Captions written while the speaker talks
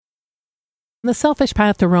The Selfish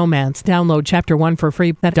Path to Romance. Download Chapter 1 for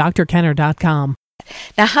free at drkenner.com.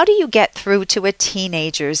 Now, how do you get through to a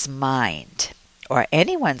teenager's mind? Or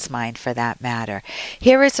anyone's mind for that matter?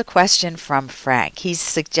 Here is a question from Frank. He's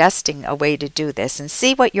suggesting a way to do this, and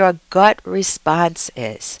see what your gut response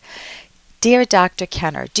is. Dear Dr.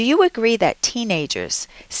 Kenner, do you agree that teenagers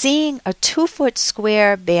seeing a 2-foot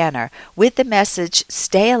square banner with the message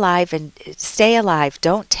 "Stay alive,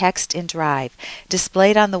 don't text and drive"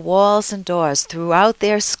 displayed on the walls and doors throughout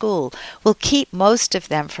their school will keep most of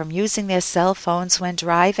them from using their cell phones when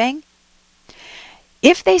driving?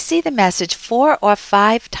 If they see the message 4 or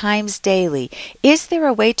 5 times daily, is there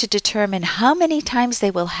a way to determine how many times they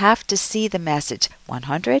will have to see the message?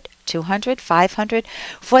 100, 200, 500?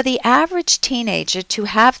 For the average teenager to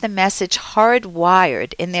have the message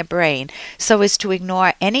hardwired in their brain so as to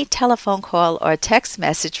ignore any telephone call or text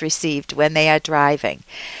message received when they are driving.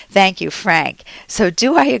 Thank you, Frank. So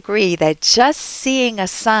do I agree that just seeing a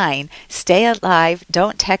sign, "Stay alive,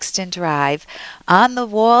 don't text and drive," on the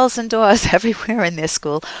walls and doors everywhere in their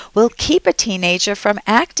school will keep a teenager from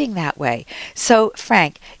acting that way? So,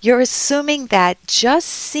 Frank, you're assuming that just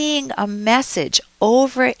seeing a message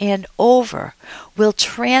over and over will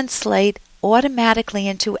translate automatically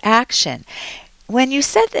into action. When you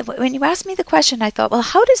asked me the question, I thought, well,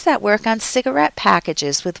 how does that work on cigarette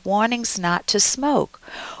packages with warnings not to smoke?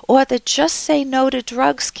 Or the Just Say No to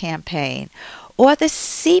Drugs campaign? Or the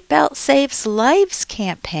Seatbelt Saves Lives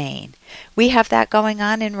campaign? We have that going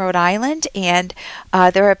on in Rhode Island, and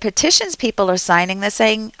there are petitions people are signing that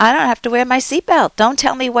saying, I don't have to wear my seatbelt. Don't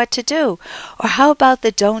tell me what to do. Or how about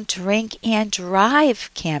the Don't Drink and Drive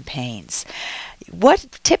campaigns? What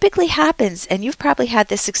typically happens, and you've probably had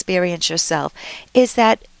this experience yourself, is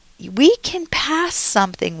that we can pass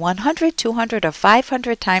something 100, 200, or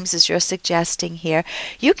 500 times, as you're suggesting here.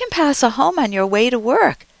 You can pass a home on your way to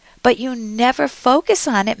work, but you never focus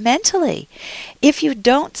on it mentally. If you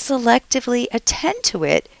don't selectively attend to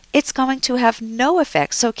it, it's going to have no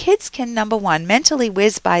effect. So kids can, number one, mentally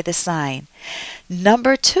whiz by the sign.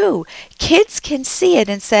 Number two, kids can see it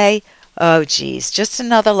and say, oh, geez, just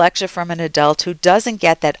another lecture from an adult who doesn't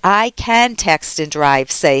get that I can text and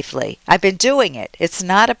drive safely. I've been doing it. It's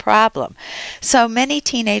not a problem. So many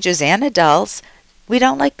teenagers and adults, we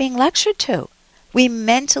don't like being lectured to. We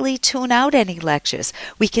mentally tune out any lectures.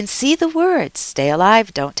 We can see the words, "Stay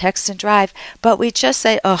alive, don't text and drive," but we just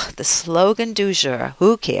say, oh, the slogan du jour,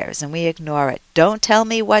 who cares? And we ignore it. Don't tell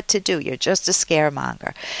me what to do. You're just a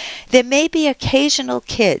scaremonger. There may be occasional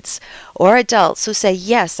kids or adults who say,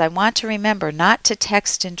 yes, I want to remember not to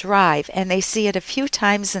text and drive, and they see it a few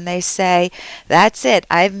times and they say, that's it,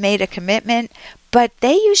 I've made a commitment. But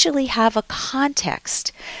they usually have a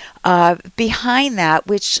context behind that,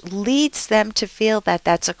 which leads them to feel that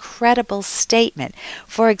that's a credible statement.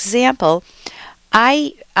 For example,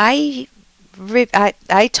 I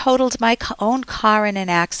totaled my own car in an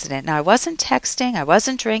accident. Now, I wasn't texting, I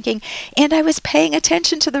wasn't drinking, and I was paying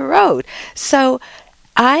attention to the road. So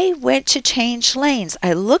I went to change lanes.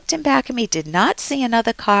 I looked in back of me, did not see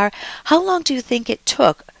another car. How long do you think it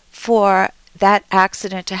took for that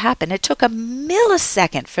accident to happen? It took a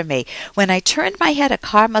millisecond for me. When I turned my head, a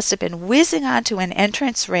car must have been whizzing onto an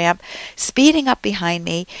entrance ramp, speeding up behind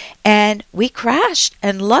me, and we crashed.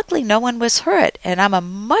 And luckily, no one was hurt. And I'm a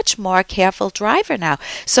much more careful driver now.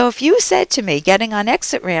 So if you said to me, getting on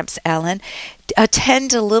exit ramps, Ellen,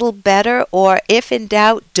 attend a little better, or if in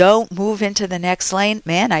doubt, don't move into the next lane.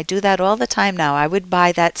 Man, I do that all the time now. I would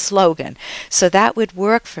buy that slogan. So that would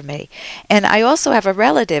work for me. And I also have a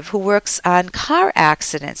relative who works on car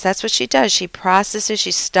accidents. That's what she does. She processes,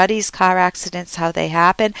 she studies car accidents, how they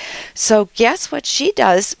happen. So guess what she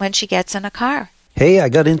does when she gets in a car? Hey, I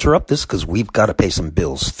got to interrupt this because we've got to pay some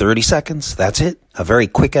bills. 30 seconds, that's it. A very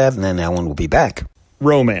quick ad, and then Ellen will be back.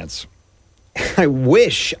 Romance. I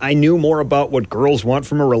wish I knew more about what girls want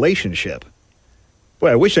from a relationship. Boy,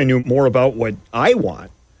 I wish I knew more about what I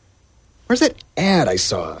want. Where's that ad I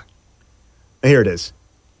saw? Here it is.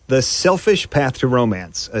 The Selfish Path to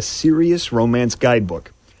Romance, a serious romance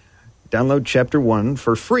guidebook. Download Chapter 1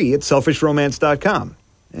 for free at selfishromance.com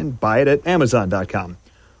and buy it at amazon.com.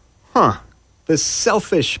 The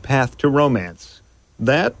Selfish Path to Romance.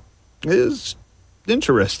 That is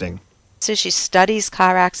interesting. So she studies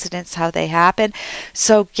car accidents, how they happen.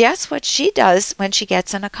 So guess what she does when she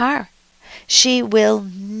gets in a car? She will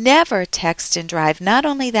never text and drive. Not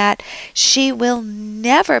only that, she will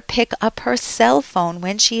never pick up her cell phone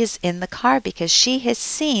when she is in the car because she has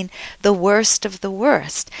seen the worst of the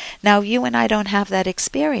worst. Now, you and I don't have that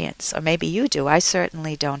experience, or maybe you do. I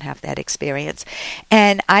certainly don't have that experience.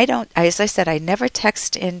 And I don't, as I said, I never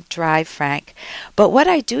text and drive, Frank. But what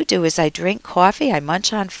I do is I drink coffee, I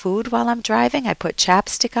munch on food while I'm driving, I put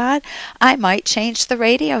chapstick on, I might change the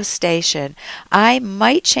radio station, I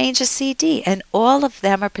might change a CD, and all of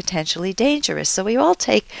them are potentially dangerous. So we all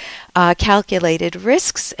take calculated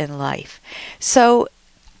risks in life. So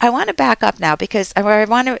I want to back up now because I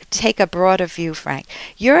want to take a broader view, Frank.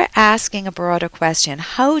 You're asking a broader question.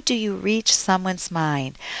 How do you reach someone's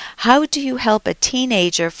mind? How do you help a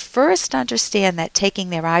teenager first understand that taking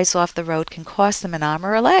their eyes off the road can cost them an arm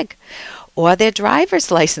or a leg, or their driver's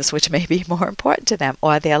license, which may be more important to them,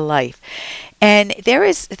 or their life? And there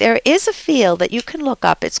is a field that you can look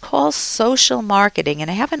up. It's called social marketing.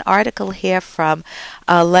 And I have an article here from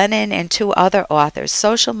Lennon and two other authors,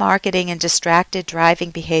 Social Marketing and Distracted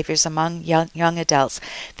Driving Behaviors Among Young Adults.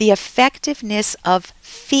 The Effectiveness of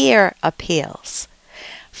Fear Appeals.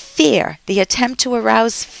 Fear, the attempt to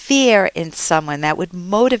arouse fear in someone that would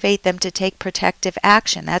motivate them to take protective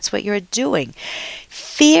action. That's what you're doing.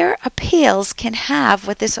 Fear appeals can have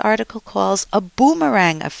what this article calls a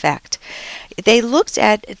boomerang effect. They looked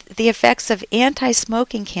at the effects of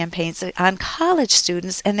anti-smoking campaigns on college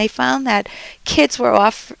students, and they found that kids were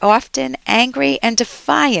often angry and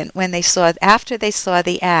defiant after they saw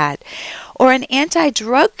the ad. Or an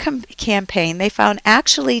anti-drug campaign, they found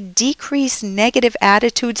actually decreased negative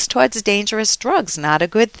attitudes towards dangerous drugs, not a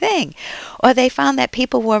good thing. Or they found that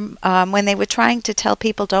people were, when they were trying to tell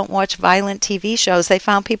people don't watch violent TV shows, they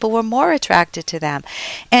found people were more attracted to them.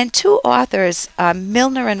 And two authors,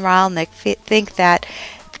 Milner and Ralnick, think that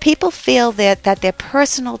people feel that their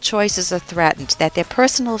personal choices are threatened, that their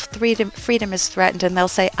personal freedom is threatened, and they'll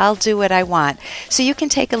say, I'll do what I want. So you can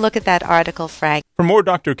take a look at that article, Frank. For more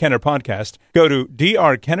Dr. Kenner podcast, go to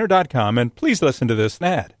drkenner.com and please listen to this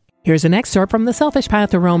ad. Here's an excerpt from The Selfish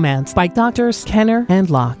Path to Romance by Drs. Kenner and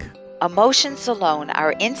Locke. Emotions alone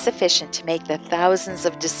are insufficient to make the thousands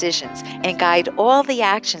of decisions and guide all the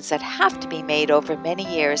actions that have to be made over many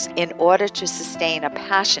years in order to sustain a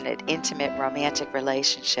passionate, intimate, romantic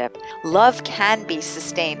relationship. Love can be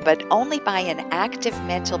sustained, but only by an active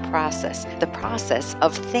mental process, the process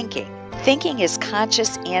of thinking. Thinking is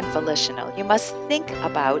conscious and volitional. You must think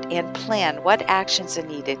about and plan what actions are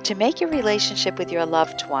needed to make your relationship with your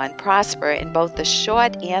loved one prosper in both the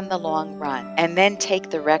short and the long run, and then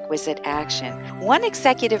take the requisite action. One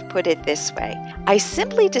executive put it this way: I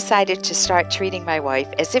simply decided to start treating my wife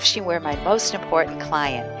as if she were my most important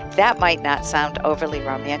client. That might not sound overly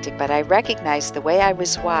romantic, but I recognized the way I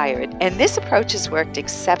was wired, and this approach has worked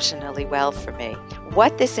exceptionally well for me.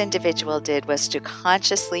 What this individual did was to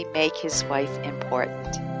consciously make his wife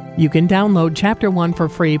important. You can download Chapter 1 for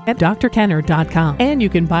free at drkenner.com, and you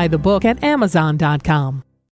can buy the book at amazon.com.